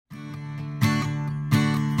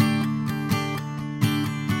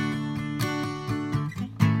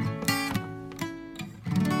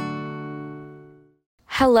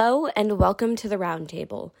Hello and welcome to the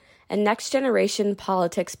Roundtable, a Next Generation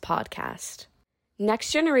Politics podcast.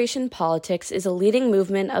 Next Generation Politics is a leading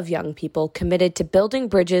movement of young people committed to building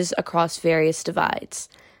bridges across various divides.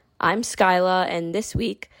 I'm Skyla, and this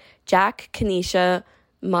week, Jack, Kanisha,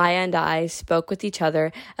 Maya, and I spoke with each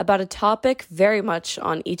other about a topic very much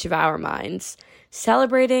on each of our minds,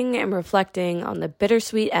 celebrating and reflecting on the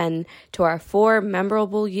bittersweet end to our 4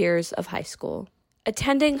 memorable years of high school.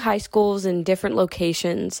 Attending high schools in different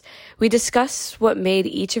locations, we discussed what made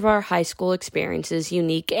each of our high school experiences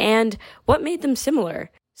unique and what made them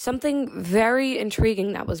similar. Something very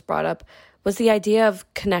intriguing that was brought up was the idea of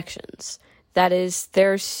connections. That is,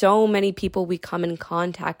 there are so many people we come in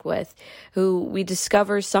contact with who we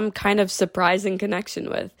discover some kind of surprising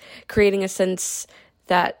connection with, creating a sense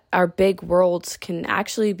that our big worlds can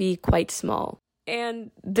actually be quite small.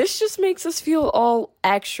 And this just makes us feel all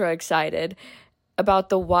extra excited about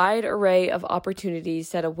the wide array of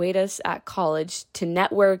opportunities that await us at college to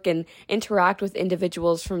network and interact with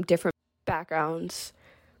individuals from different backgrounds.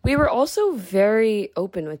 We were also very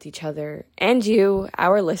open with each other and you,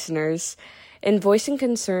 our listeners, in voicing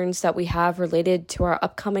concerns that we have related to our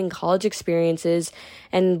upcoming college experiences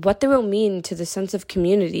and what they will mean to the sense of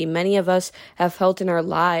community many of us have felt in our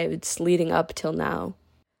lives leading up till now.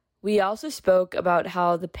 We also spoke about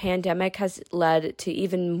how the pandemic has led to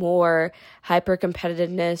even more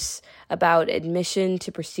hyper-competitiveness about admission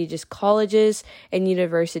to prestigious colleges and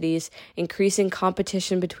universities, increasing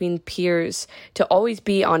competition between peers to always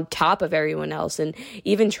be on top of everyone else and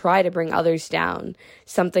even try to bring others down,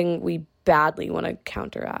 something we badly want to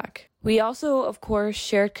counteract. We also, of course,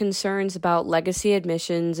 shared concerns about legacy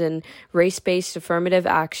admissions and race-based affirmative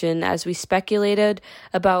action as we speculated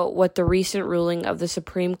about what the recent ruling of the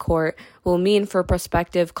Supreme Court will mean for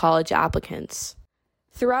prospective college applicants.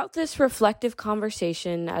 Throughout this reflective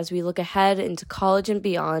conversation, as we look ahead into college and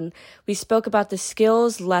beyond, we spoke about the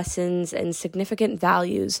skills, lessons, and significant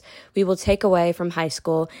values we will take away from high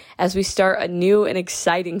school as we start a new and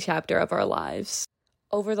exciting chapter of our lives.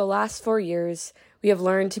 Over the last 4 years, we have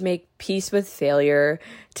learned to make peace with failure,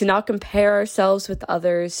 to not compare ourselves with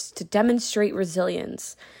others, to demonstrate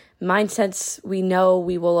resilience, mindsets we know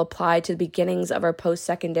we will apply to the beginnings of our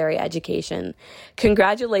post-secondary education.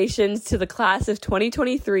 Congratulations to the class of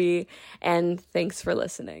 2023, and thanks for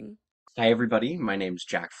listening. Hi, everybody. My name's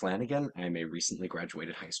Jack Flanagan. I'm a recently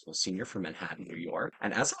graduated high school senior from Manhattan, New York.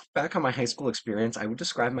 And as I look back on my high school experience, I would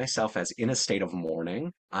describe myself as in a state of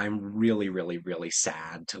mourning. I'm really, really, really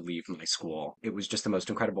sad to leave my school. It was just the most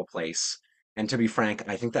incredible place. And to be frank,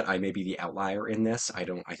 I think that I may be the outlier in this. I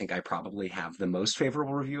think I probably have the most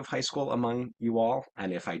favorable review of high school among you all.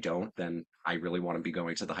 And if I don't, then I really want to be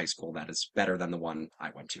going to the high school that is better than the one I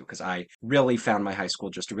went to, because I really found my high school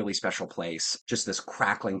just a really special place, just this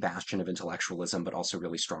crackling bastion of intellectualism, but also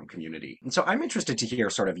really strong community. And so I'm interested to hear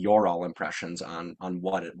sort of your all impressions on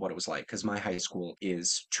what it was like, because my high school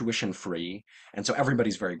is tuition free, and so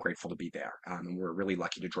everybody's very grateful to be there. And we're really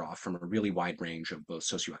lucky to draw from a really wide range of both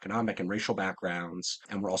socioeconomic and racial backgrounds,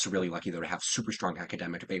 and we're also really lucky though to have super strong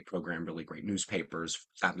academic debate program, really great newspapers,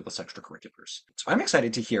 fabulous extracurriculars. So I'm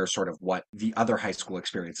excited to hear sort of what the other high school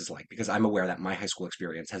experience is like, because I'm aware that my high school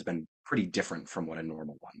experience has been pretty different from what a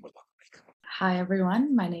normal one would look like. Hi,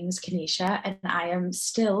 everyone. My name is Kanisha, and I am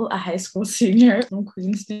still a high school senior from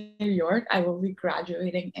Queens, New York. I will be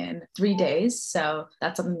graduating in 3 days, so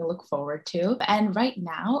that's something to look forward to. And right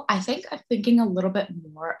now, I think I'm thinking a little bit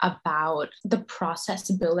more about the process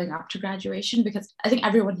building up to graduation, because I think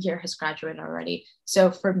everyone here has graduated already. So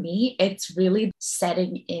for me, it's really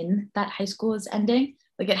setting in that high school is ending.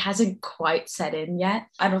 Like, it hasn't quite set in yet.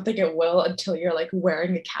 I don't think it will until you're like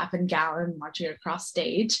wearing a cap and gown and marching across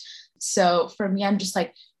stage. So for me, I'm just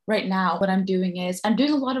like, right now, what I'm doing is I'm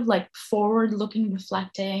doing a lot of like forward looking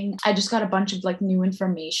reflecting. I just got a bunch of like new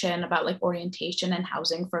information about like orientation and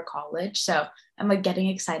housing for college. So I'm like getting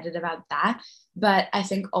excited about that. But I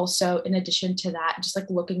think also in addition to that, just like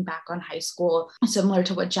looking back on high school, similar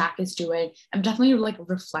to what Jack is doing, I'm definitely like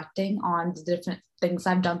reflecting on the different things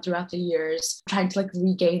I've done throughout the years, trying to like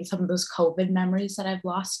regain some of those COVID memories that I've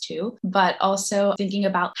lost too, but also thinking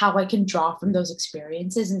about how I can draw from those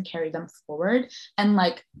experiences and carry them forward. And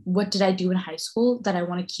like, what did I do in high school that I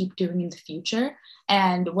want to keep doing in the future?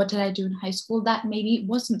 And what did I do in high school that maybe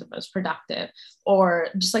wasn't the most productive, or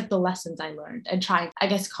just like the lessons I learned, and try, I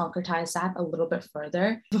guess, concretize that a little bit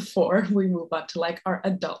further before we move on to like our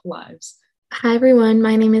adult lives. Hi, everyone.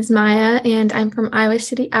 My name is Maya, and I'm from Iowa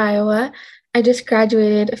City, Iowa. I just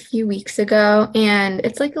graduated a few weeks ago, and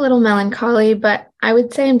it's like a little melancholy, but I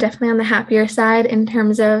would say I'm definitely on the happier side in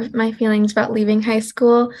terms of my feelings about leaving high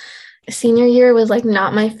school. Senior year was like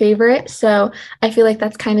not my favorite, so I feel like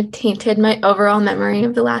that's kind of tainted my overall memory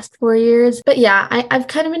of the last 4 years. But yeah, I've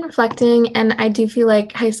kind of been reflecting, and I do feel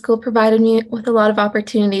like high school provided me with a lot of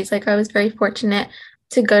opportunities. Like I was very fortunate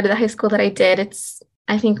to go to the high school that I did. It's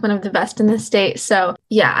I think one of the best in the state. So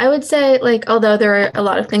yeah, I would say like although there are a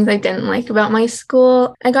lot of things I didn't like about my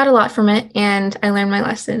school, I got a lot from it and I learned my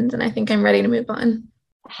lessons, and I think I'm ready to move on.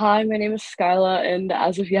 Hi, my name is Skyla, and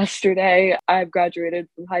as of yesterday, I've graduated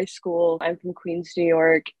from high school. I'm from Queens, New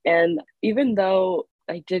York, and even though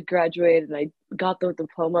I did graduate and I got the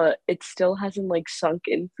diploma, it still hasn't like sunk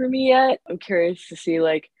in for me yet. I'm curious to see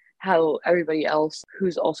like how everybody else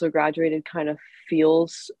who's also graduated kind of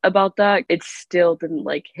feels about that. It still didn't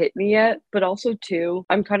like hit me yet, but also too,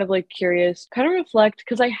 I'm kind of like curious, kind of reflect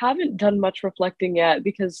because I haven't done much reflecting yet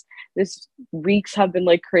because this weeks have been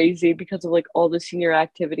like crazy because of like all the senior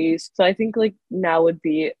activities. So I think like now would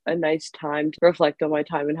be a nice time to reflect on my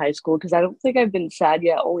time in high school because I don't think I've been sad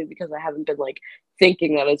yet, only because I haven't been like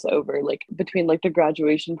thinking that it's over. Like between like the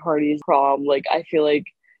graduation parties, prom, like I feel like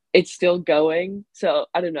it's still going. So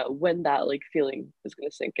I don't know when that like feeling is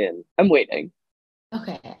gonna sink in. I'm waiting.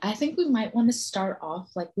 Okay, I think we might want to start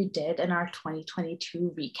off like we did in our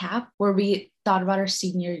 2022 recap, where we thought about our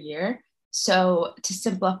senior year. So to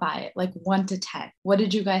simplify it, like 1 to 10, what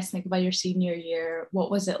did you guys think about your senior year? What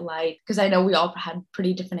was it like? Because I know we all had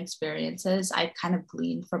pretty different experiences. I kind of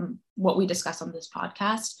gleaned from what we discussed on this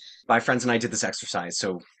podcast. My friends and I did this exercise.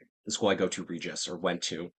 So the school I go to, Regis, or went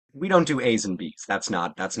to, we don't do A's and B's. That's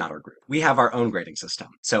not our group. We have our own grading system.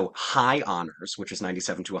 So high honors, which is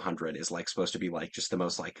 97 to 100, is like supposed to be like just the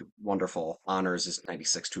most like wonderful. Honors is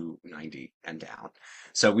 96 to 90 and down.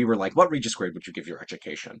 So we were like, what Regis grade would you give your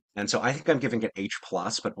education? And so I think I'm giving it H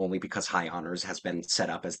plus, but only because high honors has been set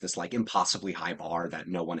up as this like impossibly high bar that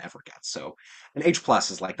no one ever gets. So an H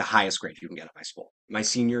plus is like the highest grade you can get at my school. My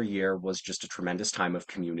senior year was just a tremendous time of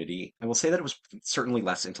community. I will say that it was certainly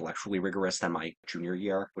less intellectually rigorous than my junior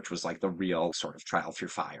year, which was like the real sort of trial through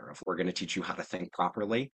fire of we're going to teach you how to think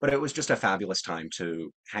properly. But it was just a fabulous time to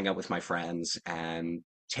hang out with my friends and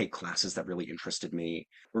take classes that really interested me.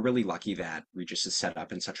 We're really lucky that Regis is set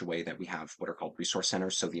up in such a way that we have what are called resource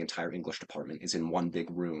centers. So the entire English department is in one big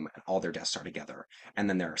room and all their desks are together. And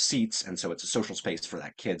then there are seats. And so it's a social space for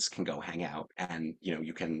that kids can go hang out and,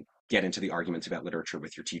 you can get into the arguments about literature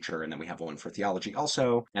with your teacher. And then we have one for theology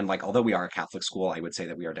also. And like, although we are a Catholic school, I would say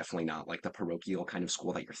that we are definitely not like the parochial kind of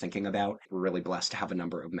school that you're thinking about. We're really blessed to have a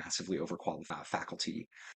number of massively overqualified faculty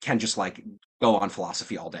can just like go on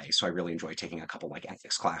philosophy all day. So I really enjoy taking a couple like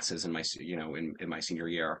ethics classes in my, in my senior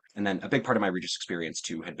year. And then a big part of my Regis experience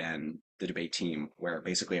too had been the debate team, where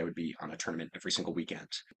basically I would be on a tournament every single weekend.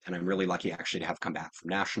 And I'm really lucky actually to have come back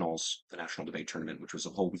from nationals, the national debate tournament, which was a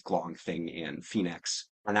whole week long thing in Phoenix.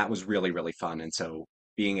 And that was really, really fun. And so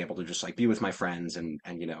being able to just like be with my friends and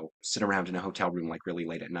sit around in a hotel room like really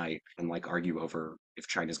late at night and like argue over if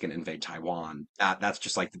China's going to invade Taiwan, that's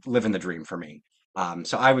just like living the dream for me.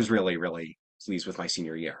 So I was really, really pleased with my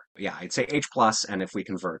senior year. But yeah, I'd say H plus, and if we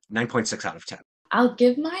convert, 9.6 out of 10. I'll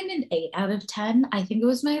give mine an 8 out of 10. I think it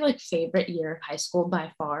was my like favorite year of high school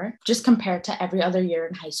by far. Just compared to every other year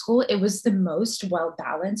in high school, it was the most well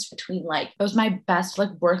balanced between like, it was my best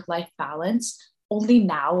like work-life balance. Only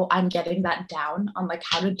now I'm getting that down on like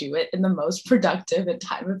how to do it in the most productive and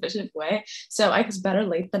time efficient way. So I guess better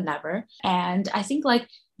late than never. And I think like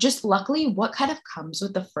just luckily what kind of comes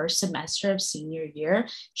with the first semester of senior year,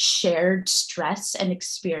 shared stress and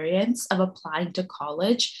experience of applying to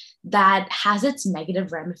college that has its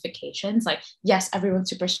negative ramifications. Like, yes, everyone's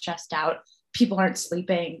super stressed out. People aren't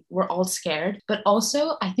sleeping, we're all scared. But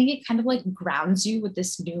also, I think it kind of like grounds you with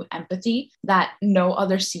this new empathy that no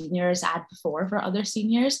other seniors had before for other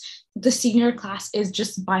seniors. The senior class is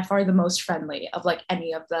just by far the most friendly of like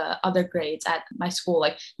any of the other grades at my school.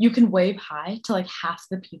 Like you can wave hi to like half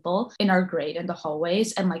the people in our grade in the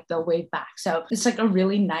hallways and like they'll wave back. So it's like a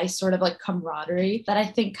really nice sort of like camaraderie that I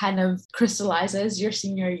think kind of crystallizes your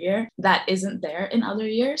senior year that isn't there in other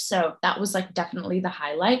years. So that was like definitely the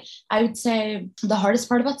highlight. I would say the hardest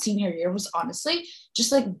part about senior year was honestly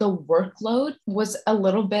just like the workload was a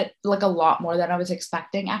little bit like a lot more than I was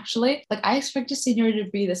expecting actually. Like I expected senior year to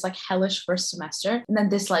be this like hellish first semester and then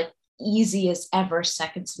this like easy as ever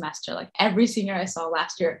second semester. Like every senior I saw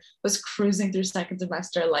last year was cruising through second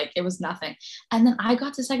semester like it was nothing. And then I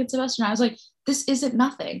got to second semester and I was like, this isn't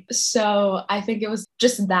nothing. So I think it was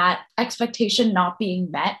just that expectation not being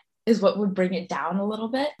met is what would bring it down a little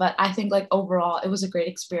bit. But I think like overall, it was a great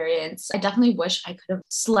experience. I definitely wish I could have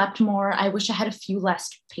slept more. I wish I had a few less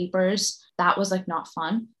papers. That was like not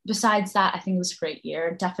fun. Besides that, I think it was a great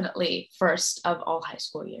year. Definitely first of all high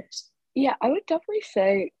school years. Yeah, I would definitely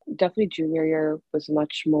say definitely junior year was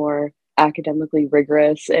much more academically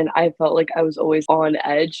rigorous, and I felt like I was always on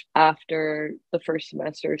edge after the first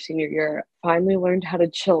semester of senior year. Finally learned how to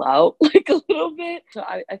chill out like a little bit. So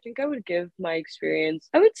I think I would give my experience,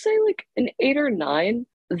 I would say like an 8 or 9,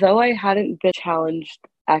 though I hadn't been challenged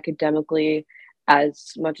academically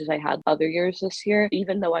as much as I had other years this year.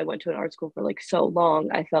 Even though I went to an art school for like so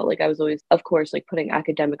long, I felt like I was always, of course, like putting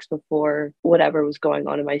academics before whatever was going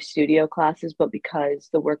on in my studio classes. But because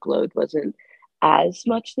the workload wasn't as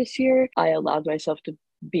much this year, I allowed myself to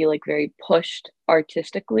be like very pushed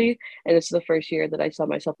artistically. And this is the first year that I saw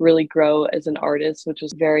myself really grow as an artist, which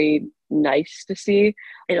was very nice to see.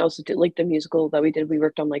 And also did like the musical that we did, we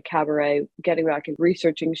worked on like cabaret, getting back and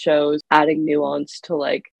researching shows, adding nuance to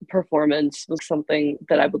like performance was something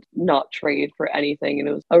that I would not trade for anything. And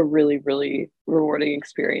it was a really, really rewarding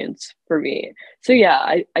experience for me. So yeah,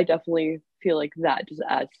 I definitely feel like that just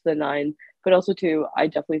adds to the 9. But also too, I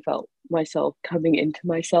definitely felt myself coming into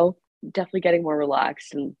myself, definitely getting more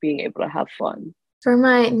relaxed and being able to have fun. For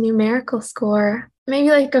my numerical score, maybe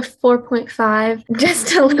like a 4.5,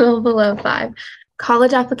 just a little below 5.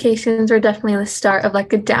 College applications were definitely the start of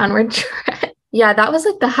like a downward trend. Yeah, that was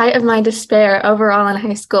like the height of my despair overall in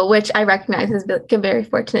high school, which I recognize is like a very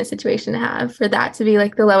fortunate situation to have for that to be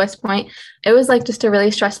like the lowest point. It was like just a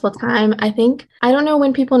really stressful time. I think, I don't know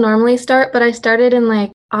when people normally start, but I started in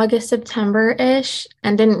like August, September-ish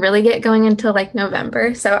and didn't really get going until like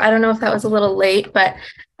November. So I don't know if that was a little late, but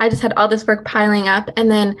I just had all this work piling up. And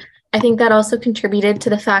then I think that also contributed to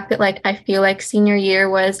the fact that like I feel like senior year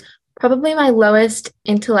was probably my lowest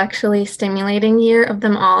intellectually stimulating year of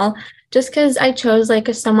them all, just because I chose like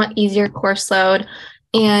a somewhat easier course load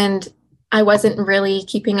and I wasn't really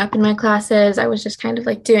keeping up in my classes. I was just kind of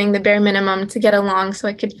like doing the bare minimum to get along so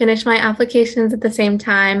I could finish my applications at the same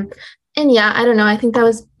time. And yeah, I don't know. I think that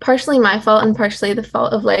was partially my fault and partially the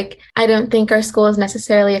fault of like, I don't think our school is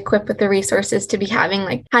necessarily equipped with the resources to be having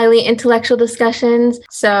like highly intellectual discussions.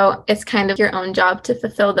 So it's kind of your own job to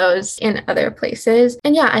fulfill those in other places.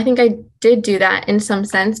 And yeah, I think I did do that in some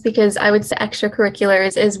sense because I would say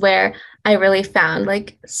extracurriculars is where I really found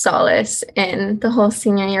like solace in the whole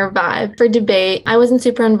senior year vibe. For debate, I wasn't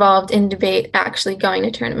super involved in debate actually going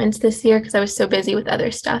to tournaments this year because I was so busy with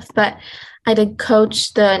other stuff. But I did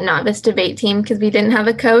coach the novice debate team because we didn't have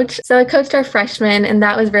a coach. So I coached our freshmen and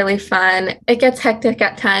that was really fun. It gets hectic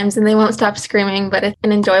at times and they won't stop screaming, but it's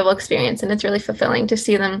an enjoyable experience and it's really fulfilling to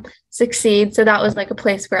see them succeed. So that was like a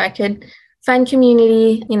place where I could find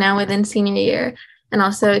community, you know, within senior year. And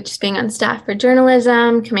also just being on staff for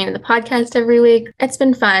journalism, coming to the podcast every week. It's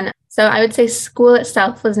been fun. So I would say school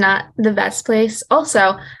itself was not the best place.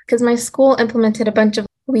 Also, because my school implemented a bunch of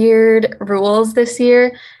weird rules this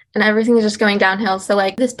year and everything is just going downhill. So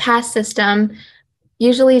like this pass system,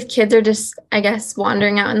 usually kids are just, I guess,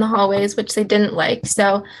 wandering out in the hallways, which they didn't like.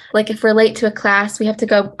 So like if we're late to a class, we have to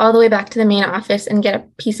go all the way back to the main office and get a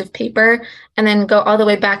piece of paper and then go all the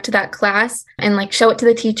way back to that class and like show it to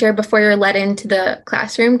the teacher before you're let into the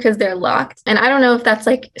classroom because they're locked. And I don't know if that's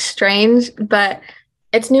like strange, but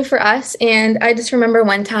it's new for us. And I just remember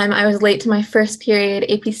one time I was late to my first period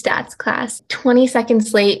AP Stats class, 20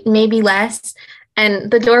 seconds late, maybe less.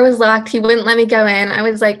 And the door was locked. He wouldn't let me go in. I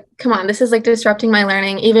was like, come on, this is like disrupting my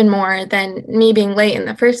learning even more than me being late in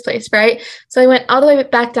the first place, right? So I went all the way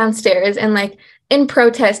back downstairs and like in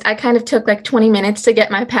protest, I kind of took like 20 minutes to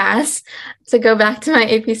get my pass to go back to my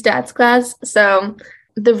AP Stats class. So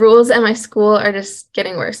the rules at my school are just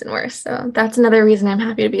getting worse and worse. So that's another reason I'm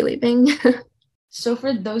happy to be leaving. So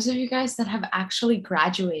for those of you guys that have actually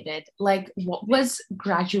graduated, like what was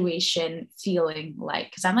graduation feeling like?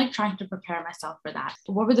 Because I'm like trying to prepare myself for that.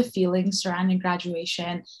 What were the feelings surrounding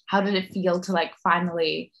graduation? How did it feel to like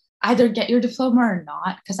finally either get your diploma or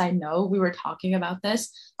not? Because I know we were talking about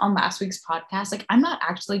this on last week's podcast. Like I'm not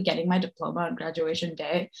actually getting my diploma on graduation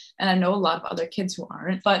day. And I know a lot of other kids who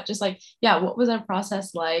aren't, but just like, yeah, what was our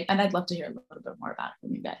process like? And I'd love to hear a little bit more about it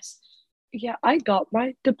from you guys. Yeah, I got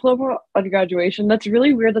my diploma on graduation. That's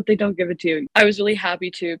really weird that they don't give it to you. I was really happy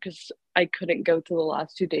too because I couldn't go to the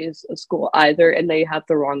last 2 days of school either and they have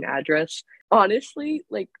the wrong address. Honestly,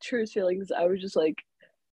 like truest feelings, I was just like,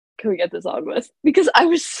 can we get this on with? Because I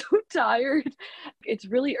was so tired. It's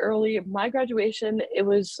really early. My graduation, it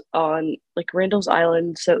was on like Randall's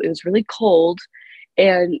Island, so it was really cold.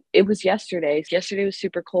 And it was yesterday. Yesterday was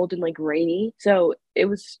super cold and like rainy. So it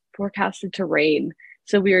was forecasted to rain.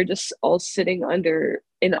 So we were just all sitting under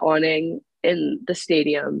an awning in the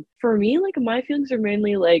stadium. For me, like my feelings are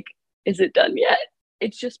mainly like, is it done yet?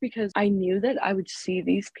 It's just because I knew that I would see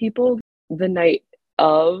these people the night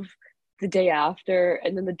of the day after,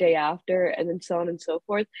 and then the day after, and then so on and so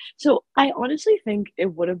forth. So I honestly think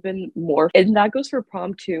it would have been more, and that goes for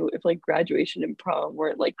prom too, if like graduation and prom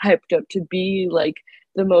were like hyped up to be like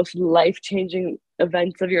the most life-changing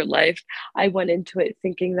events of your life. I went into it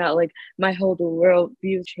thinking that like my whole world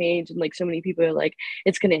view changed, and like so many people are like,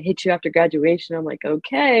 it's gonna hit you after graduation. I'm like,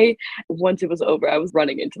 okay. Once it was over, I was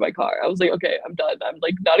running into my car. I was like, okay, I'm done. I'm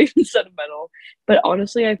like not even sentimental. But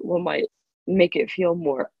honestly, what might make it feel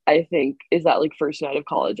more, I think, is that like first night of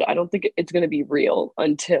college. I don't think it's gonna be real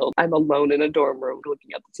until I'm alone in a dorm room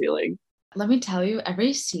looking at the ceiling. Let me tell you,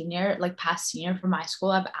 every senior, like past senior from my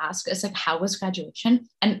school, I've asked, it's like, how was graduation?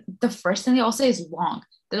 And the first thing they all say is long.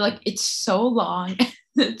 They're like, it's so long.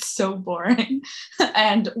 It's so boring.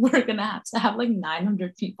 And we're going to have like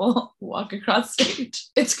 900 people walk across stage.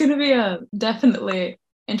 It's going to be definitely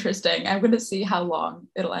interesting. I'm going to see how long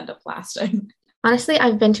it'll end up lasting. Honestly,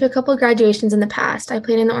 I've been to a couple of graduations in the past. I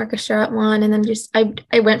played in the orchestra at one, and then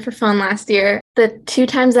I went for fun last year. The 2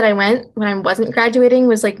 times that I went when I wasn't graduating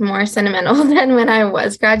was like more sentimental than when I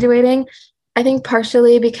was graduating. I think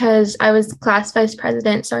partially because I was class vice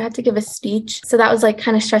president, so I had to give a speech. So that was like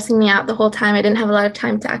kind of stressing me out the whole time. I didn't have a lot of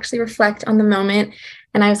time to actually reflect on the moment.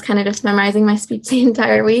 And I was kind of just memorizing my speech the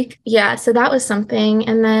entire week. Yeah, so that was something.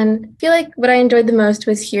 And then I feel like what I enjoyed the most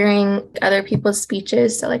was hearing other people's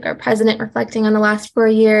speeches. So like our president reflecting on the last 4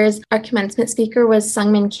 years. Our commencement speaker was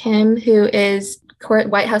Sungmin Kim, who is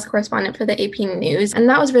White House correspondent for the AP News. And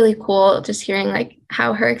that was really cool, just hearing like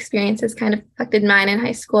how her experiences kind of affected mine in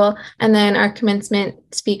high school. And then our commencement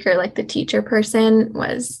speaker, like the teacher person,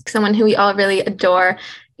 was someone who we all really adore,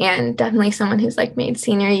 and definitely someone who's like made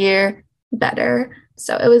senior year better.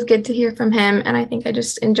 So it was good to hear from him. And I think I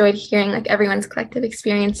just enjoyed hearing like everyone's collective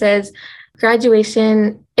experiences.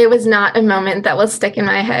 Graduation, it was not a moment that will stick in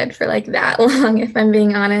my head for like that long, if I'm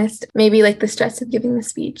being honest. Maybe like the stress of giving the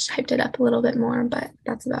speech hyped it up a little bit more, but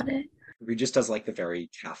that's about it. Regis does like the very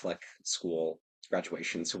Catholic school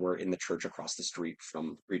graduation. So we're in the church across the street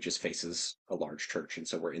from Regis faces a large church. And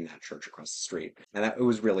so we're in that church across the street. And it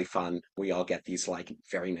was really fun. We all get these like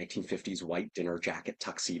very 1950s white dinner jacket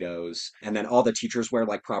tuxedos. And then all the teachers wear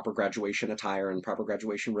like proper graduation attire and proper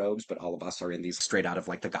graduation robes, but all of us are in these straight out of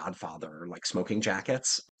like The Godfather, like smoking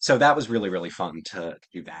jackets. So that was really, really fun to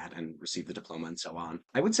do that and receive the diploma and so on.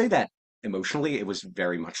 I would say that emotionally, it was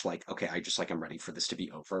very much like, okay, I'm ready for this to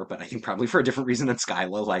be over. But I think probably for a different reason than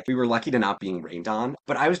Skyla. Like, we were lucky to not being rained on.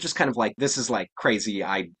 But I was just kind of like, this is like crazy.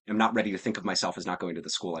 I am not ready to think of myself as not going to the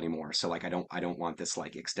school anymore. So like, I don't want this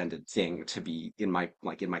like extended thing to be in my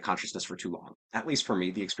consciousness for too long. At least for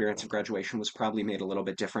me, the experience of graduation was probably made a little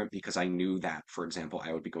bit different because I knew that, for example,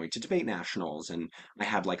 I would be going to debate nationals, and I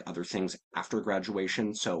had like other things after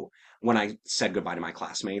graduation. So when I said goodbye to my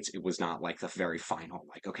classmates, it was not like the very final,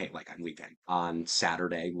 like, okay, like I'm leaving. On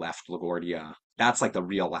Saturday, left LaGuardia. That's like the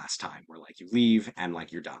real last time where like you leave and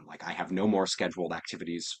like you're done. Like I have no more scheduled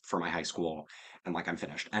activities for my high school, and like I'm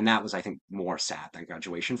finished. And that was, I think, more sad than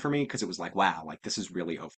graduation for me, because it was like, wow, like this is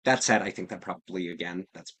really over. That said, I think that probably, again,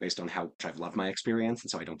 that's based on how much I've loved my experience. And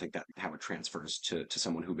so I don't think that how it transfers to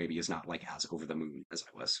someone who maybe is not like as over the moon as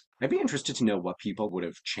I was. I'd be interested to know what people would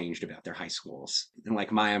have changed about their high schools. And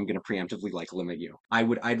like Maya, I'm going to preemptively like limit you.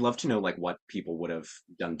 I'd love to know like what people would have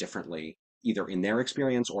done differently, either in their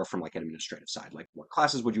experience or from like an administrative side. Like what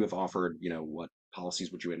classes would you have offered? You know, what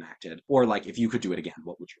policies would you have enacted? Or like if you could do it again,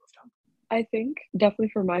 what would you have done? I think definitely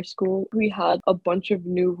for my school, we had a bunch of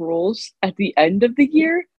new rules at the end of the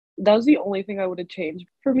year. That was the only thing I would have changed.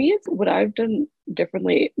 For me, it's what I've done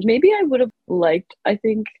differently. Maybe I would have liked, I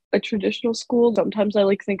think, a traditional school. Sometimes I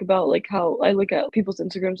like think about like how I look at people's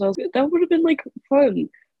Instagrams. I was like, that would have been like fun.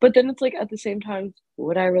 But then it's like at the same time,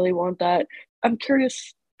 would I really want that? I'm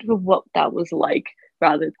curious what that was like.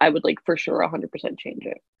 Rather, I would like for sure 100% change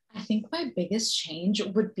it. I think my biggest change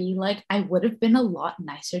would be like, I would have been a lot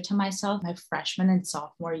nicer to myself my freshman and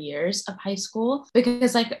sophomore years of high school,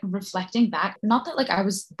 because like reflecting back, not that like I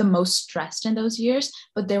was the most stressed in those years,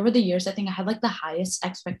 but there were the years I think I had like the highest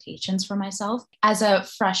expectations for myself as a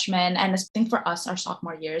freshman. And I think for us, our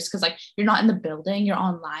sophomore years, because like you're not in the building, you're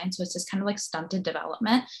online. So it's just kind of like stunted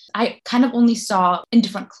development. I kind of only saw in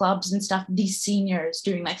different clubs and stuff, these seniors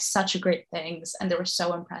doing like such great things, and they were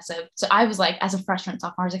so impressive. So I was like, as a freshman,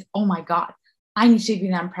 sophomore, I was like, oh my God, I need to be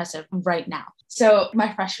that impressive right now. So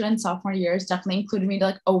my freshman and sophomore years definitely included me to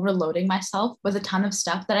like overloading myself with a ton of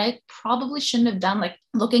stuff that I probably shouldn't have done. Like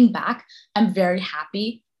looking back, I'm very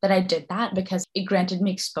happy that I did that because it granted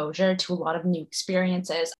me exposure to a lot of new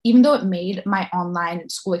experiences, even though it made my online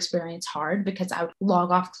school experience hard because I would log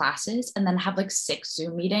off classes and then have like 6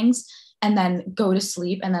 Zoom meetings. and then go to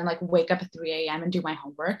sleep and then like wake up at 3 a.m. and do my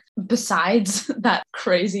homework. Besides that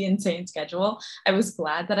crazy, insane schedule, I was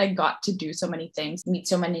glad that I got to do so many things, meet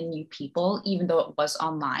so many new people, even though it was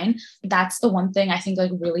online. That's the one thing I think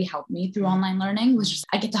like really helped me through online learning was just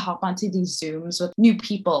I get to hop onto these Zooms with new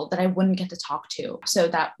people that I wouldn't get to talk to. So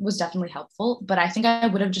that was definitely helpful. But I think I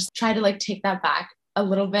would have just tried to like take that back a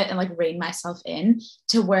little bit and like rein myself in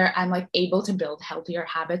to where I'm like able to build healthier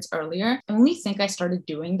habits earlier. I only think I started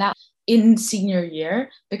doing that in senior year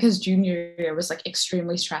because junior year was like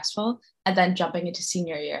extremely stressful. And then jumping into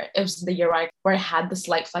senior year, it was the year where I had the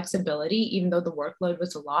slight flexibility, even though the workload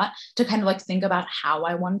was a lot, to kind of like think about how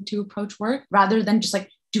I wanted to approach work rather than just like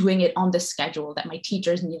doing it on the schedule that my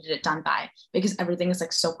teachers needed it done by, because everything is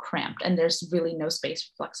like so cramped and there's really no space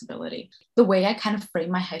for flexibility. The way I kind of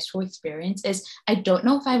frame my high school experience is I don't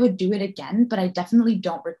know if I would do it again, but I definitely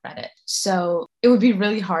don't regret it. So it would be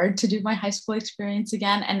really hard to do my high school experience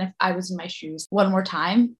again. And if I was in my shoes one more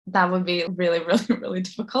time, that would be really, really, really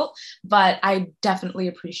difficult. But I definitely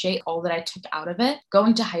appreciate all that I took out of it.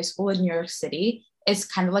 Going to high school in New York City is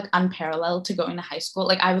kind of like unparalleled to going to high school.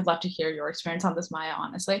 Like I would love to hear your experience on this, Maya,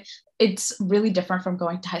 honestly. It's really different from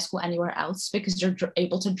going to high school anywhere else because you're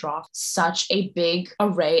able to draw such a big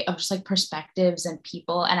array of just like perspectives and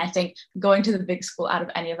people. And I think going to the big school out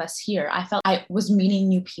of any of us here, I felt I was meeting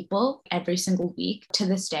new people every single week. To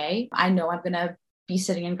this day, I know I'm going to be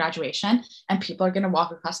sitting in graduation and people are going to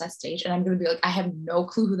walk across that stage and I'm going to be like, I have no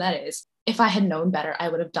clue who that is. If I had known better, I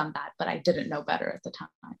would have done that, but I didn't know better at the time.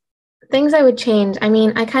 Things I would change. I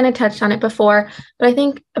mean, I kind of touched on it before, but I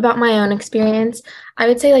think about my own experience, I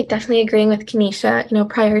would say like definitely agreeing with Kanisha,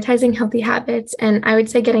 prioritizing healthy habits. And I would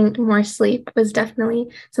say getting more sleep was definitely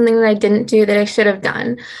something that I didn't do that I should have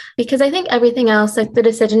done. Because I think everything else, like the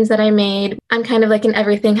decisions that I made, I'm kind of like an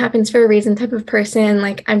everything happens for a reason type of person.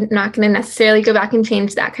 Like I'm not going to necessarily go back and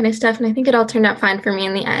change that kind of stuff. And I think it all turned out fine for me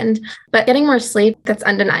in the end. But getting more sleep, that's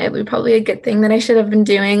undeniably probably a good thing that I should have been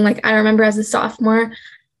doing. Like I remember as a sophomore,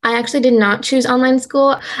 I actually did not choose online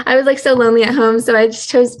school. I was like so lonely at home. So I just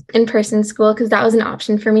chose in-person school because that was an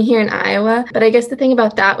option for me here in Iowa. But I guess the thing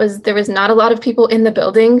about that was there was not a lot of people in the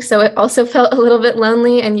building. So it also felt a little bit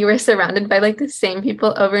lonely and you were surrounded by like the same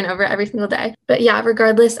people over and over every single day. But yeah,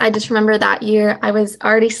 regardless, I just remember that year I was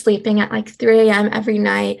already sleeping at like 3 a.m. every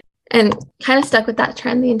night and kind of stuck with that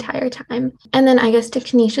trend the entire time. And then I guess to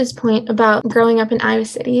Kanisha's point about growing up in Iowa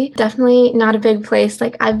City, definitely not a big place.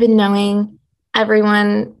 Like I've been knowing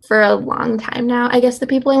everyone for a long time now. I guess the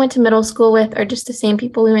people I went to middle school with are just the same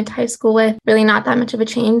people we went to high school with, really not that much of a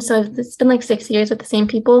change. So it's been like 6 years with the same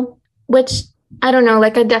people, which I don't know,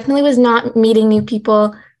 like I definitely was not meeting new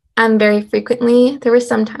people very frequently. There were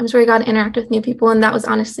some times where I got to interact with new people and that was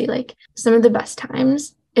honestly like some of the best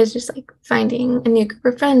times is just like finding a new group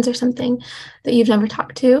of friends or something that you've never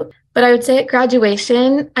talked to. But I would say at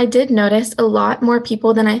graduation, I did notice a lot more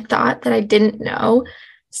people than I thought that I didn't know.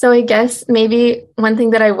 So I guess maybe one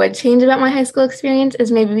thing that I would change about my high school experience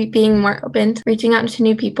is maybe being more open to reaching out to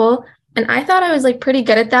new people. And I thought I was like pretty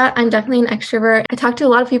good at that. I'm definitely an extrovert. I talked to a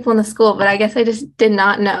lot of people in the school, but I guess I just did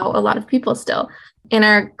not know a lot of people still in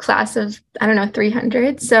our class of,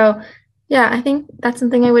 300. So yeah, I think that's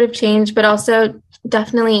something I would have changed, but also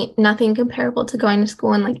definitely nothing comparable to going to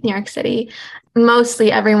school in like New York City.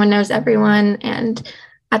 Mostly everyone knows everyone. And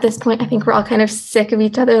at this point, I think we're all kind of sick of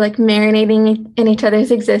each other, like marinating in each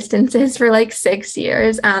other's existences for like 6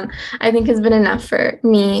 years. I think has been enough for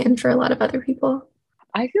me and for a lot of other people.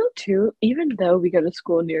 I feel too, even though we go to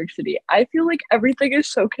school in New York City, I feel like everything is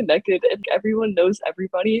so connected and everyone knows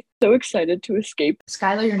everybody. So excited to escape.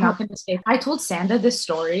 Skylar, you're not going to escape. I told Sanda this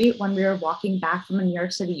story when we were walking back from a New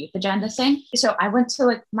York City Youth Agenda thing. So I went to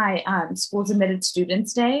like my school's admitted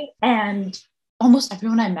students day and almost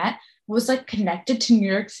everyone I met was like connected to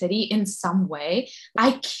New York City in some way.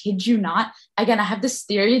 I kid you not. Again, I have this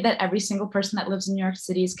theory that every single person that lives in New York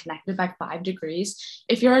City is connected by 5 degrees.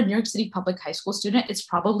 If you're a New York City public high school student, it's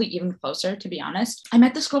probably even closer, to be honest. I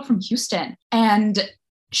met this girl from Houston and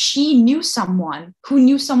she knew someone who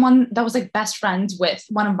knew someone that was like best friends with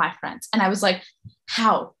one of my friends. And I was like,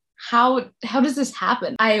 how does this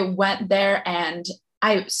happen? I went there and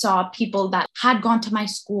I saw people that had gone to my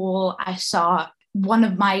school. I saw one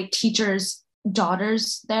of my teacher's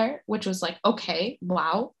daughters there, which was like, okay,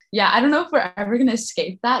 wow. Yeah, I don't know if we're ever going to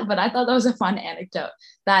escape that, but I thought that was a fun anecdote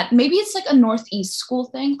that maybe it's like a Northeast school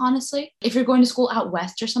thing, honestly, if you're going to school out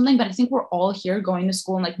West or something, but I think we're all here going to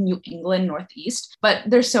school in like New England, Northeast, but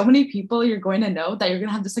there's so many people you're going to know that you're going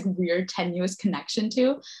to have this like weird tenuous connection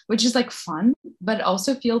to, which is like fun, but it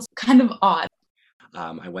also feels kind of odd.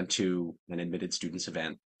 I went to an admitted students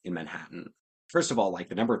event in Manhattan First of all, like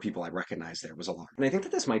the number of people I recognized there was a lot. And I think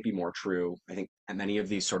that this might be more true. I think at many of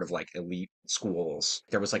these sort of like elite schools,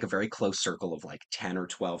 there was like a very close circle of like 10 or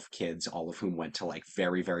 12 kids, all of whom went to like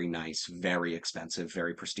very, very nice, very expensive,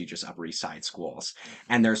 very prestigious Upper East Side schools.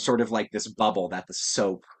 And there's sort of like this bubble that the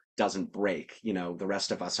soap doesn't break. The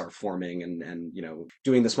rest of us are forming and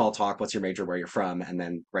doing the small talk, what's your major, where you're from, and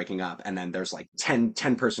then breaking up. And then there's like 10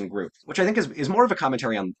 person group, which I think is more of a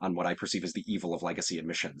commentary on what I perceive as the evil of legacy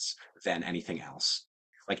admissions than anything else.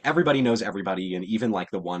 Like everybody knows everybody, and even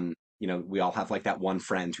like the one, we all have like that one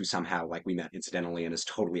friend who somehow like we met incidentally and is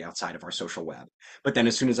totally outside of our social web. But then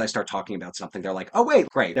as soon as I start talking about something, they're like, oh wait,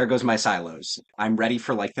 great, there goes my silos. I'm ready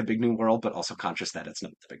for like the big new world, but also conscious that it's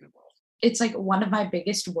not the big new world. It's like one of my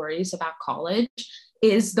biggest worries about college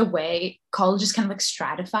is the way college is kind of like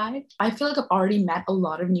stratified. I feel like I've already met a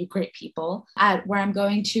lot of new great people at where I'm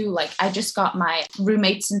going to. Like I just got my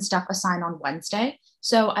roommates and stuff assigned on Wednesday.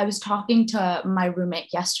 So I was talking to my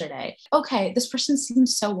roommate yesterday. Okay, this person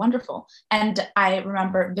seems so wonderful. And I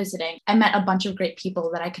remember visiting. I met a bunch of great people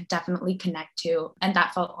that I could definitely connect to. And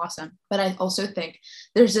that felt awesome. But I also think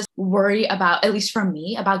there's this worry about, at least for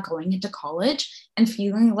me, about going into college and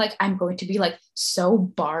feeling like I'm going to be like so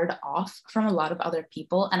barred off from a lot of other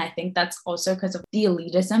people. And I think that's also because of the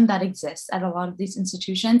elitism that exists at a lot of these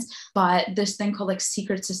institutions. But this thing called like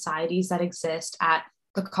secret societies that exist at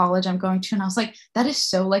the college I'm going to. And I was like, that is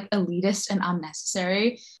so like elitist and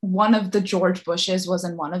unnecessary. One of the George Bushes was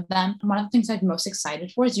in one of them. One of the things I'm most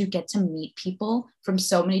excited for is you get to meet people from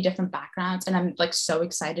so many different backgrounds. And I'm like so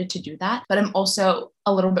excited to do that. But I'm also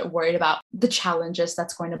a little bit worried about the challenges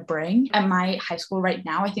that's going to bring. At my high school right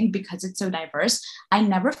now, I think because it's so diverse, I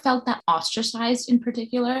never felt that ostracized in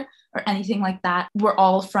particular or anything like that. We're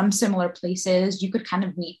all from similar places. You could kind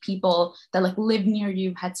of meet people that like live near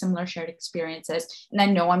you, had similar shared experiences. And I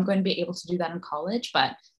know I'm going to be able to do that in college,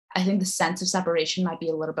 but I think the sense of separation might be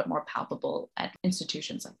a little bit more palpable at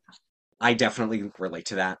institutions like that. I definitely relate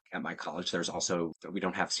to that. At my college, we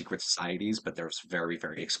don't have secret societies, but there's very,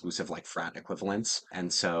 very exclusive like frat equivalents.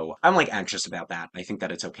 And so I'm like anxious about that. I think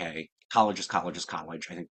that it's okay. College is college is college.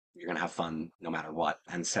 I think you're going to have fun no matter what.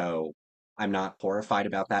 And so I'm not horrified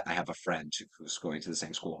about that. I have a friend who's going to the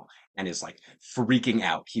same school and is like freaking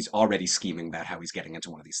out. He's already scheming about how he's getting into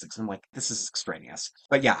one of these things. I'm like, this is extraneous.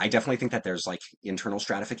 But yeah, I definitely think that there's like internal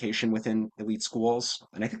stratification within elite schools.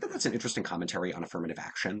 And I think that that's an interesting commentary on affirmative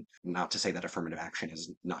action. Not to say that affirmative action is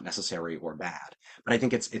not necessary or bad, but I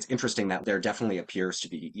think it's interesting that there definitely appears to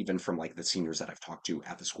be, even from like the seniors that I've talked to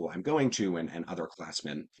at the school I'm going to and other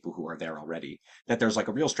classmen who are there already, that there's like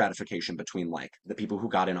a real stratification between like the people who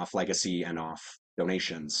got in off legacy and off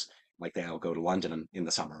donations, like they'll go to London in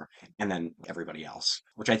the summer, and then everybody else,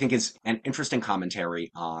 which I think is an interesting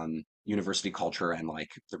commentary on university culture and like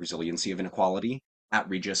the resiliency of inequality. At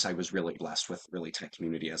Regis, I was really blessed with really tight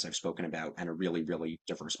community, as I've spoken about, and a really, really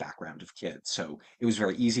diverse background of kids. So it was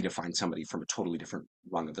very easy to find somebody from a totally different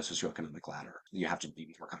rung of the socioeconomic ladder. You have to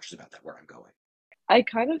be more conscious about that where I'm going. I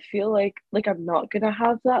kind of feel like I'm not gonna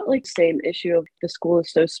have that like same issue of the school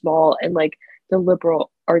is so small and like the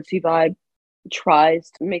liberal artsy vibe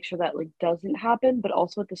tries to make sure that like doesn't happen, but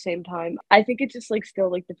also at the same time I think it's just like still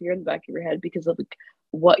like the fear in the back of your head because of like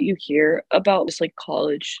what you hear about just like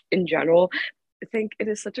college in general. I think it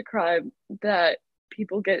is such a crime that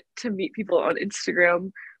people get to meet people on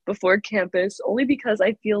Instagram before campus only because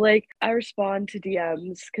I feel like I respond to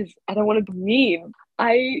DMs because I don't want to be mean.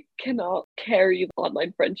 I cannot carry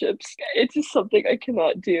online friendships. It's just something I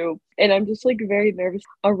cannot do. And I'm just like very nervous.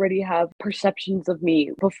 I already have perceptions of me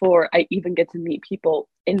before I even get to meet people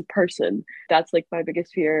in person. That's like my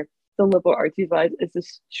biggest fear. The liberal artsy vibe is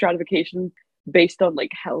this stratification based on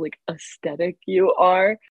like how like aesthetic you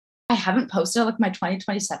are. I haven't posted like my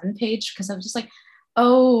 2027 page because I was just like,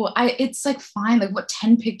 oh, it's like fine. Like what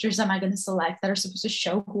 10 pictures am I going to select that are supposed to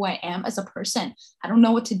show who I am as a person? I don't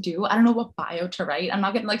know what to do. I don't know what bio to write. I'm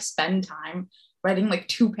not going to like spend time writing like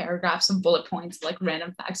 2 paragraphs of bullet points, like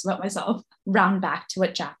random facts about myself. Round back to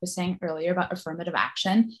what Jack was saying earlier about affirmative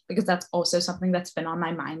action, because that's also something that's been on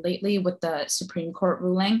my mind lately with the Supreme Court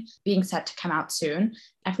ruling being set to come out soon.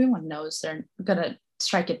 Everyone knows they're going to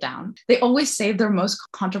strike it down. They always save their most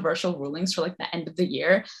controversial rulings for like the end of the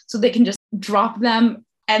year so they can just drop them,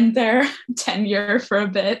 end their tenure for a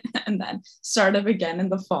bit, and then start up again in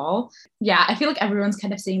the fall. Yeah, I feel like everyone's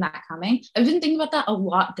kind of seeing that coming. I've been thinking about that a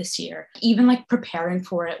lot this year, even like preparing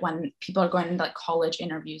for it when people are going into like college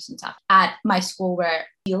interviews and stuff. At my school where it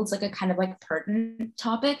feels like a kind of like pertinent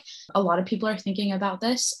topic, a lot of people are thinking about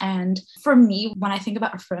this. And for me, when I think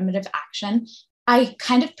about affirmative action, I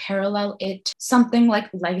kind of parallel it to something like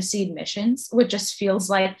legacy admissions, which just feels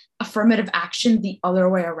like affirmative action the other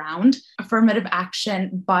way around. Affirmative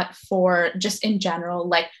action, but for just in general,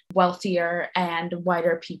 like wealthier and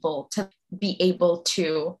whiter people to be able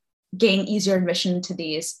to gain easier admission to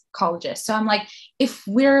these colleges. So I'm like, if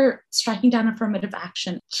we're striking down affirmative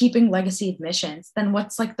action, keeping legacy admissions, then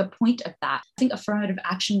what's like the point of that? I think affirmative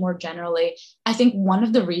action more generally, I think one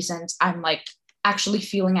of the reasons I'm like actually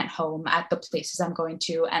feeling at home at the places I'm going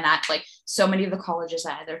to and at like so many of the colleges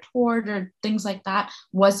I either toured or things like that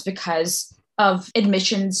was because of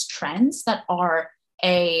admissions trends that are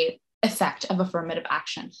a effect of affirmative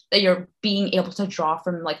action, that you're being able to draw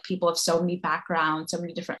from like people of so many backgrounds, so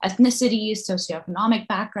many different ethnicities, socioeconomic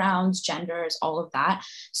backgrounds, genders, all of that.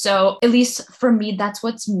 So at least for me, that's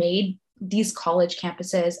what's made these college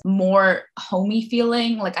campuses more homey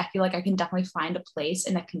feeling. Like I feel like I can definitely find a place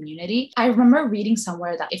in a community. I remember reading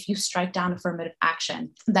somewhere that if you strike down affirmative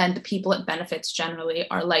action, then the people it benefits generally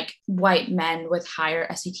are like white men with higher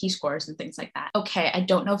SAT scores and things like that. Okay, I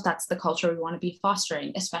don't know if that's the culture we want to be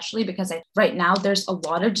fostering, especially because right now there's a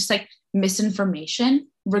lot of just like misinformation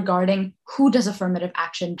regarding who does affirmative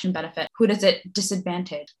action benefit, who does it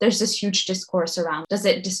disadvantage. There's this huge discourse around, does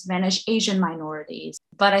it disadvantage Asian minorities?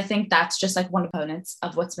 But I think that's just like one of the components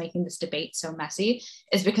of what's making this debate so messy,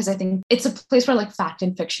 is because I think it's a place where like fact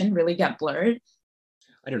and fiction really get blurred.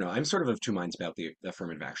 I don't know. I'm sort of two minds about the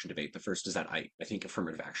affirmative action debate. The first is that I think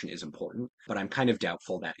affirmative action is important, but I'm kind of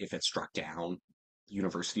doubtful that if it's struck down,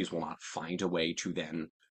 universities will not find a way to then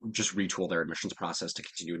just retool their admissions process to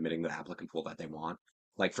continue admitting the applicant pool that they want.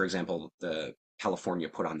 Like, for example, the California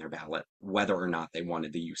put on their ballot whether or not they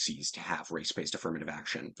wanted the UCs to have race-based affirmative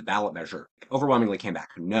action. The ballot measure overwhelmingly came back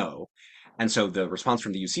no. And so the response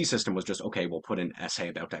from the UC system was just, okay, we'll put an essay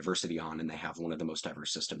about diversity on, and they have one of the most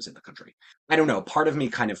diverse systems in the country. I don't know. Part of me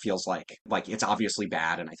kind of feels like it's obviously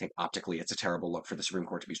bad, and I think optically it's a terrible look for the Supreme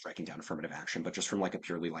Court to be striking down affirmative action, but just from like a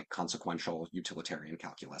purely like consequential utilitarian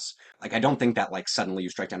calculus. Like I don't think that like suddenly you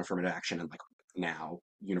strike down affirmative action and like now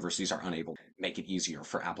universities are unable to make it easier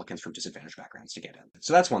for applicants from disadvantaged backgrounds to get in.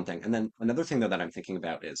 So that's one thing. And then another thing though that I'm thinking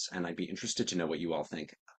about is, and I'd be interested to know what you all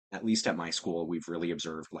think, at least at my school, we've really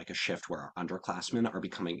observed like a shift where our underclassmen are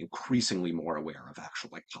becoming increasingly more aware of actual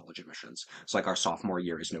like college admissions. So like our sophomore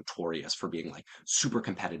year is notorious for being like super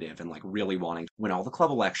competitive and like really wanting to win all the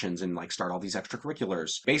club elections and like start all these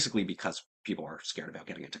extracurriculars, basically because people are scared about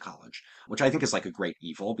getting into college, which I think is like a great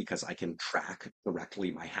evil because I can track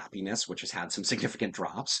directly my happiness, which has had some significant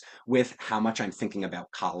drops, with how much I'm thinking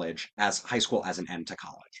about college as high school as an end to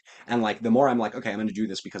college. And like the more I'm like, okay, I'm going to do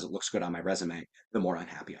this because it looks good on my resume, the more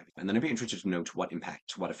unhappy I am. And then I'd be interested to know to what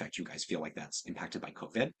effect you guys feel like that's impacted by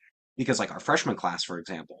COVID. Because like our freshman class, for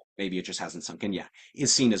example, maybe it just hasn't sunk in yet,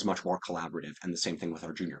 is seen as much more collaborative, and the same thing with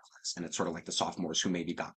our junior class. And it's sort of like the sophomores who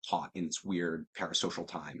maybe got taught in this weird parasocial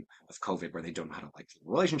time of COVID where they don't know how to like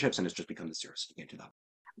relationships, and it's just become the serious game to them.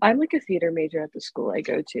 I'm like a theater major at the school I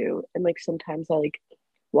go to, and like sometimes I like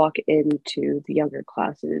walk into the younger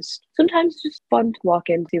classes. Sometimes it's just fun to walk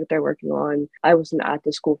in, see what they're working on. I wasn't at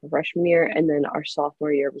the school for freshman year, and then our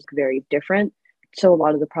sophomore year was very different. So a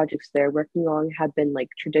lot of the projects they're working on have been like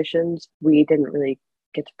traditions. We didn't really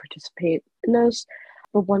get to participate in those.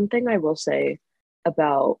 But one thing I will say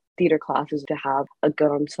about theater classes, to have a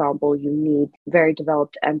good ensemble, you need very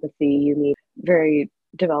developed empathy, you need very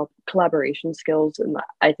developed collaboration skills. And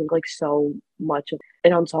I think like so much of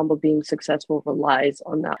an ensemble being successful relies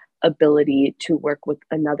on that ability to work with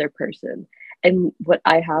another person. And what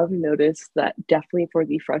I have noticed that definitely for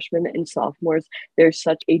the freshmen and sophomores, there's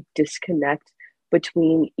such a disconnect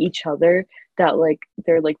between each other that like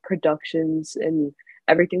their like productions and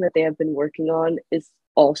everything that they have been working on is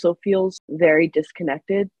also feels very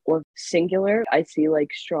disconnected or singular. I see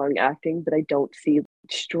like strong acting, but I don't see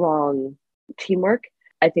strong teamwork.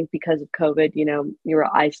 I think because of COVID, you know, you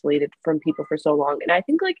were isolated from people for so long. And I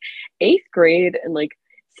think like 8th grade and like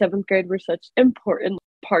 7th grade were such important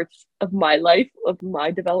parts of my life, of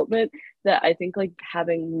my development, that I think like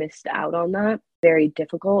having missed out on that, very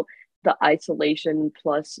difficult. The isolation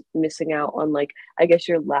plus missing out on like, I guess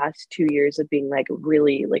your last 2 years of being like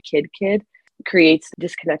really like kid creates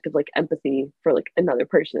disconnect of like empathy for like another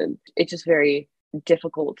person. It's just very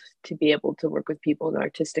difficult to be able to work with people in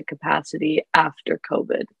artistic capacity after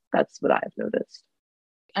COVID. That's what I've noticed.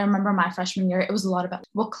 I remember my freshman year, it was a lot about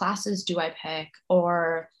what classes do I pick,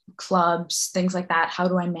 or clubs, things like that. How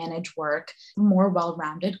do I manage work? More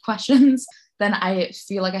well-rounded questions. than I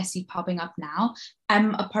feel like I see popping up now.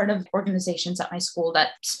 I'm a part of organizations at my school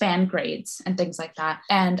that span grades and things like that.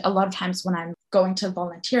 And a lot of times when I'm going to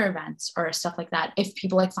volunteer events or stuff like that, if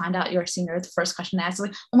people like find out you're a senior, the first question they ask is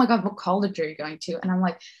like, oh my God, what college are you going to? And I'm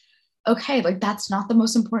like, okay, like that's not the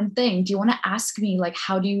most important thing. Do you want to ask me like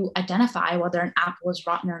how do you identify whether an apple is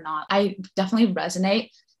rotten or not? I definitely resonate.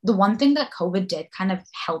 The one thing that COVID did kind of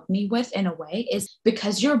help me with in a way is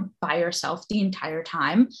because you're by yourself the entire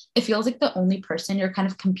time, it feels like the only person you're kind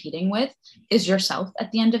of competing with is yourself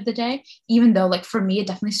at the end of the day. Even though, like, for me, it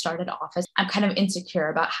definitely started off as I'm kind of insecure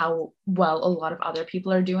about how well a lot of other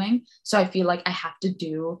people are doing. So I feel like I have to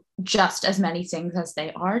do just as many things as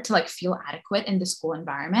they are to like feel adequate in the school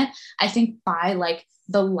environment. I think by like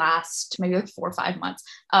the last maybe like 4 or 5 months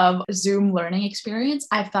of Zoom learning experience,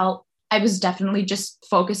 I was definitely just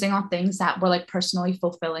focusing on things that were like personally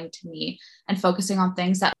fulfilling to me and focusing on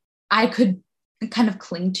things that I could kind of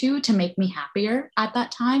cling to make me happier at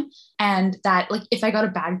that time. And that like if I got a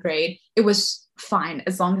bad grade, it was fine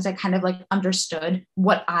as long as I kind of like understood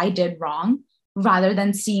what I did wrong rather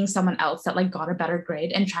than seeing someone else that like got a better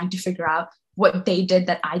grade and trying to figure out what they did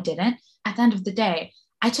that I didn't. At the end of the day,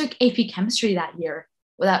 I took AP chemistry that year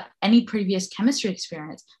without any previous chemistry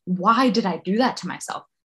experience. Why did I do that to myself?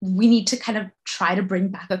 We need to kind of try to bring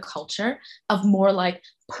back a culture of more like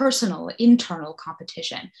personal internal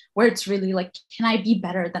competition where it's really like, can I be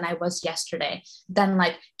better than I was yesterday? Then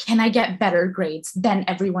like, can I get better grades than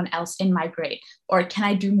everyone else in my grade? Or can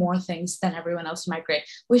I do more things than everyone else in my grade?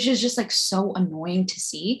 Which is just like so annoying to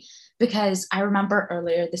see. Because I remember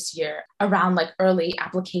earlier this year, around like early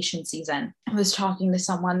application season, I was talking to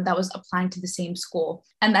someone that was applying to the same school.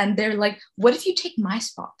 And then they're like, what if you take my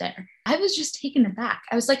spot there? I was just taken aback.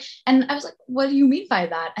 I was like, what do you mean by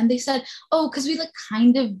that? And they said, oh, because we like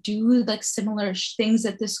kind of do like similar things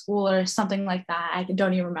at this school or something like that. I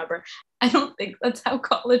don't even remember. I don't think that's how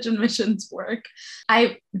college admissions work.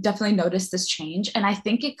 I definitely noticed this change. And I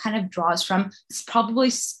think it kind of draws from probably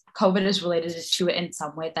COVID is related to it in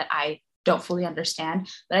some way that I don't fully understand.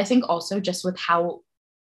 But I think also just with how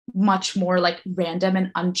much more like random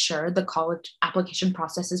and unsure the college application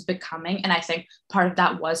process is becoming. And I think part of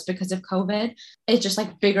that was because of COVID. It's just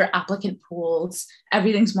like bigger applicant pools.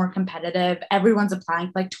 Everything's more competitive. Everyone's applying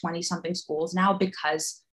for like 20 something schools now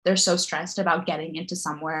because they're so stressed about getting into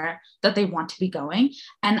somewhere that they want to be going.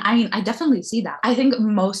 And I mean, I definitely see that. I think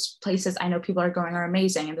most places I know people are going are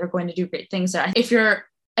amazing and they're going to do great things there. If you're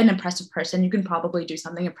an impressive person, you can probably do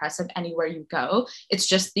something impressive anywhere you go. It's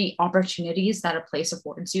just the opportunities that a place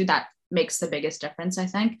affords you that makes the biggest difference, I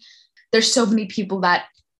think. There's so many people that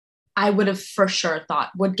I would have for sure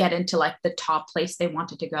thought would get into like the top place they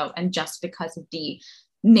wanted to go. And just because of the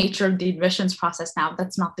nature of the admissions process now,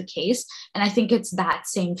 that's not the case. And I think it's that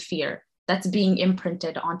same fear that's being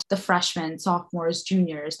imprinted onto the freshmen, sophomores,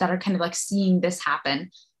 juniors that are kind of like seeing this happen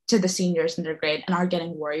to the seniors in their grade and are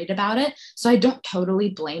getting worried about it. So I don't totally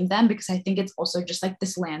blame them because I think it's also just like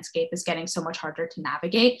this landscape is getting so much harder to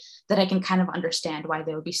navigate that I can kind of understand why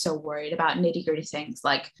they would be so worried about nitty-gritty things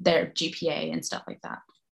like their GPA and stuff like that.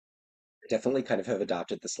 Definitely kind of have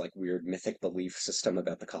adopted this like weird mythic belief system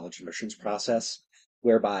about the college admissions process,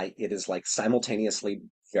 whereby it is like simultaneously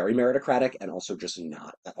very meritocratic and also just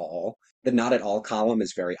not at all. The not at all column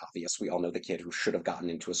is very obvious. We all know the kid who should have gotten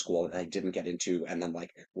into a school that they didn't get into, and then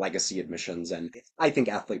like legacy admissions and I think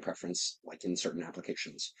athlete preference, like in certain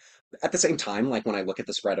applications. At the same time, like when I look at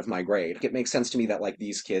the spread of my grade, it makes sense to me that like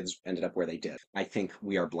these kids ended up where they did. I think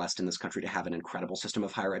we are blessed in this country to have an incredible system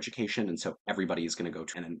of higher education, and so everybody is going to go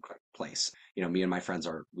to an incredible place. You know, me and my friends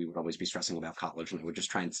we would always be stressing about college, and I would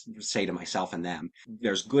just try and say to myself and them,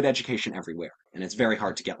 there's good education everywhere, and it's very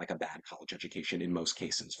hard to get like a bad college education in most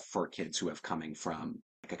cases for kids who have coming from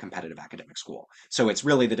like a competitive academic school. So it's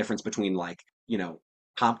really the difference between like, you know,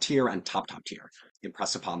 top tier and top tier.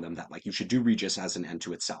 Impress upon them that like you should do Regis as an end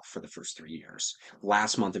to itself for the first 3 years.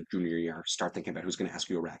 Last month of junior year, start thinking about who's going to ask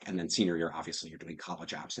you a rec. And then senior year, obviously you're doing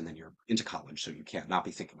college apps and then you're into college, so you can't not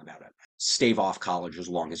be thinking about it. Stave off college as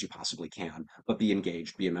long as you possibly can, but be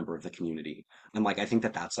engaged, be a member of the community. And like I think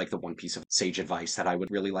that that's like the one piece of sage advice that I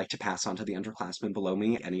would really like to pass on to the underclassmen below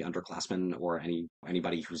me, any underclassmen or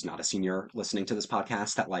anybody who's not a senior listening to this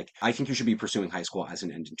podcast, that like I think you should be pursuing high school as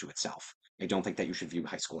an end into itself. I don't think that you should view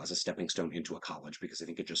high school as a stepping stone into a college because I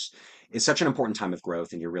think it just is such an important time of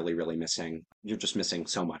growth and you're just missing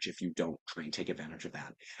so much if you don't try and take advantage of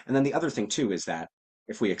that. And then the other thing too is that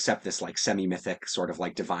if we accept this like semi-mythic sort of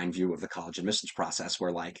like divine view of the college admissions process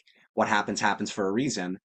where like what happens for a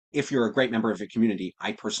reason, if you're a great member of your community,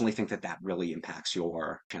 I personally think that that really impacts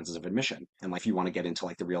your chances of admission. And like, if you want to get into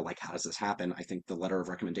like the real, like, how does this happen? I think the letter of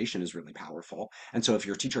recommendation is really powerful. And so if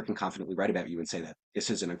your teacher can confidently write about you and say that this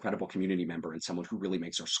is an incredible community member and someone who really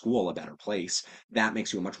makes our school a better place, that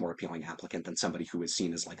makes you a much more appealing applicant than somebody who is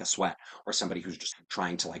seen as like a sweat, or somebody who's just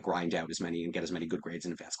trying to like grind out as many and get as many good grades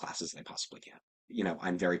in advanced classes as they possibly can.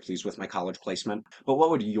 I'm very pleased with my college placement, but what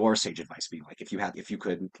would your sage advice be? Like, if you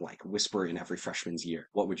could like whisper in every freshman's ear,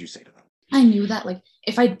 what would you say to them? I knew that like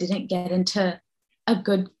if I didn't get into a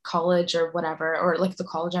good college or whatever, or like the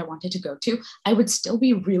college I wanted to go to, I would still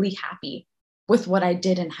be really happy with what I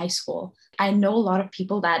did in high school. I know a lot of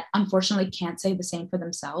people that unfortunately can't say the same for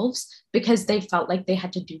themselves because they felt like they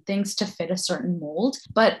had to do things to fit a certain mold.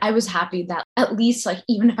 But I was happy that at least, like,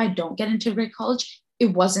 even if I don't get into a great college,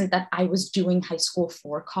 it wasn't that I was doing high school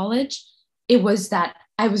for college. It was that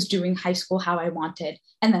I was doing high school how I wanted.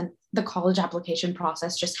 And then the college application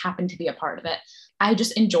process just happened to be a part of it. I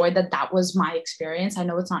just enjoyed that that was my experience. I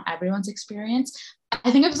know it's not everyone's experience. I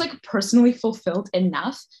think I was like personally fulfilled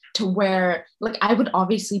enough to where like I would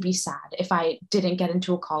obviously be sad if I didn't get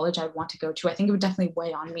into a college I want to go to. I think it would definitely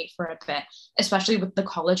weigh on me for a bit, especially with the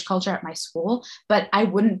college culture at my school, but I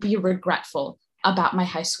wouldn't be regretful about my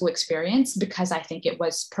high school experience because I think it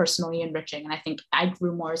was personally enriching. And I think I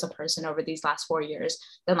grew more as a person over these last 4 years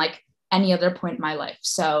than like any other point in my life.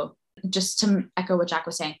 So just to echo what Jack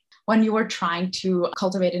was saying, when you are trying to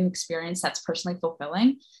cultivate an experience that's personally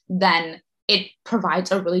fulfilling, then it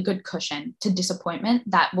provides a really good cushion to disappointment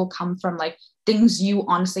that will come from like things you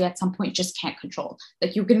honestly at some point just can't control.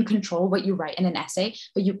 Like you can control what you write in an essay,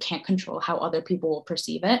 but you can't control how other people will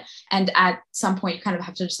perceive it. And at some point you kind of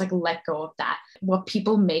have to just like let go of that. What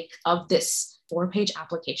people make of this 4-page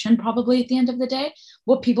application, probably at the end of the day,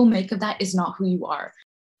 what people make of that is not who you are.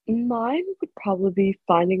 Mine would probably be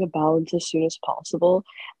finding a balance as soon as possible.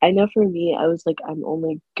 I know for me, I was like, I'm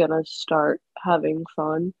only gonna start having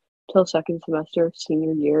fun till second semester of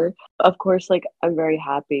senior year. Of course, like I'm very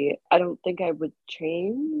happy. I don't think I would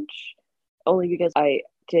change only because I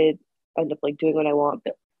did end up like doing what I want.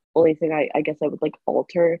 But only thing I guess I would like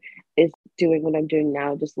alter is doing what I'm doing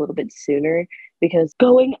now just a little bit sooner, because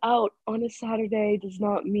going out on a Saturday does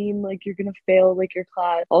not mean like you're gonna fail like your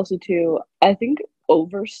class. Also too, I think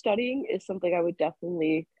overstudying is something I would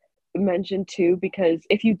definitely mention too, because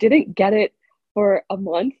if you didn't get it for a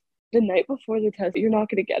month, the night before the test, you're not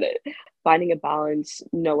going to get it. Finding a balance,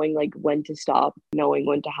 knowing like when to stop, knowing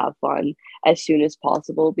when to have fun as soon as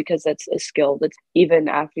possible, because that's a skill that's even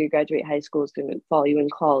after you graduate high school is going to follow you in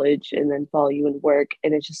college and then follow you in work.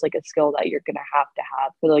 And it's just like a skill that you're going to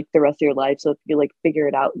have for like the rest of your life. So if you like figure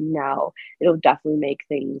it out now, it'll definitely make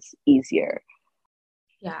things easier.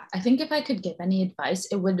 Yeah, I think if I could give any advice,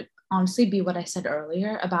 it would honestly be what I said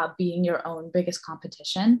earlier about being your own biggest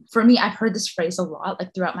competition. For me, I've heard this phrase a lot,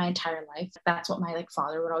 like throughout my entire life. That's what my like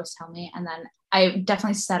father would always tell me. And then I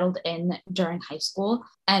definitely settled in during high school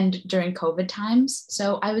and during COVID times.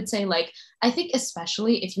 So I would say like, I think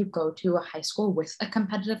especially if you go to a high school with a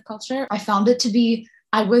competitive culture, I found it to be,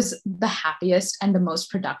 I was the happiest and the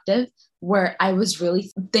most productive, where I was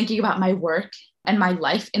really thinking about my work and my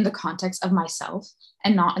life in the context of myself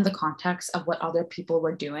and not in the context of what other people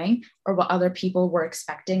were doing or what other people were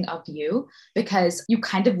expecting of you, because you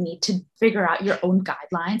kind of need to figure out your own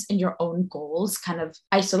guidelines and your own goals kind of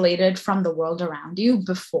isolated from the world around you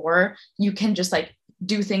before you can just like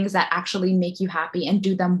do things that actually make you happy and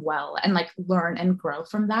do them well and like learn and grow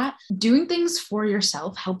from that. Doing things for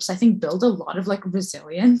yourself helps, I think, build a lot of like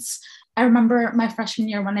resilience. I remember my freshman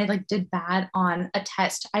year when I like did bad on a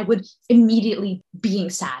test, I would immediately being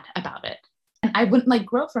sad about it. And I wouldn't like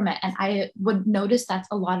grow from it. And I would notice that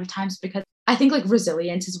a lot of times because I think like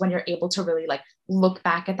resilience is when you're able to really like look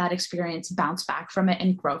back at that experience, bounce back from it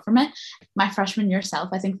and grow from it. My freshman year self,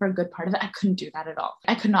 I think for a good part of it, I couldn't do that at all.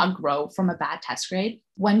 I could not grow from a bad test grade.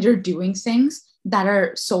 When you're doing things that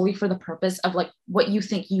are solely for the purpose of like what you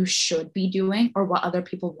think you should be doing or what other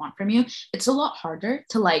people want from you, it's a lot harder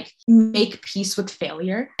to like make peace with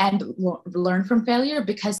failure and learn from failure,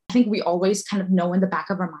 because I think we always kind of know in the back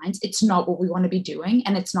of our minds it's not what we want to be doing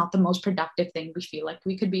and it's not the most productive thing we feel like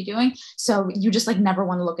we could be doing. So you just like never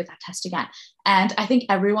want to look at that test again. And I think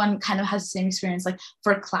everyone kind of has the same experience. Like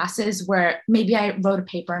for classes where maybe I wrote a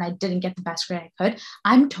paper and I didn't get the best grade I could,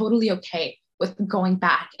 I'm totally okay with going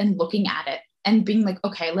back and looking at it and being like,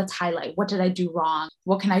 okay, let's highlight, what did I do wrong?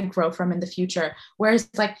 What can I grow from in the future? Whereas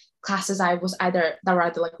like classes that were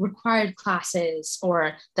either like required classes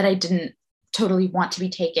or that I didn't totally want to be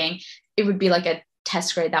taking, it would be like a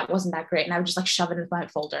test grade that wasn't that great. And I would just like shove it into my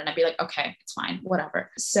folder and I'd be like, okay, it's fine,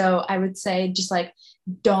 whatever. So I would say just like,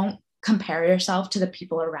 don't compare yourself to the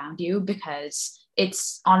people around you, because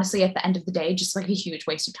it's honestly at the end of the day just like a huge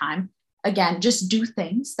waste of time. Again, just do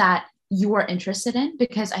things that you are interested in,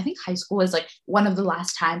 because I think high school is like one of the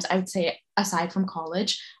last times, I would say, aside from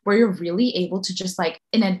college, where you're really able to just like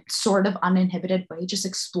in a sort of uninhibited way just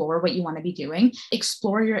explore what you want to be doing,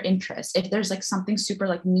 explore your interests. If there's like something super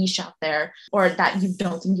like niche out there or that you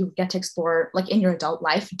don't think you get to explore like in your adult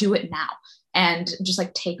life, do it now and just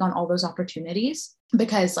like take on all those opportunities,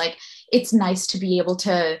 because like it's nice to be able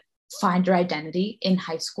to find your identity in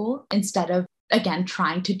high school instead of, again,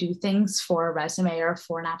 trying to do things for a resume or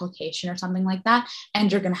for an application or something like that. And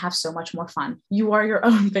you're going to have so much more fun. You are your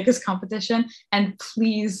own biggest competition. And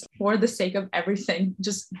please, for the sake of everything,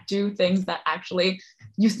 just do things that actually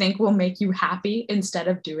you think will make you happy instead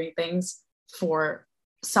of doing things for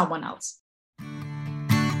someone else.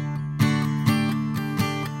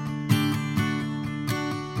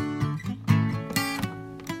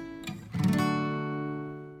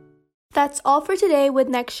 That's all for today with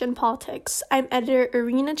Next Gen Politics. I'm editor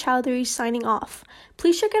Irina Chowdhury signing off.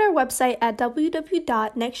 Please check out our website at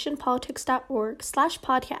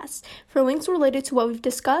www.nextgenpolitics.org/podcasts for links related to what we've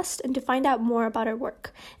discussed and to find out more about our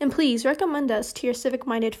work. And please recommend us to your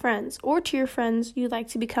civic-minded friends or to your friends you'd like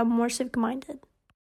to become more civic-minded.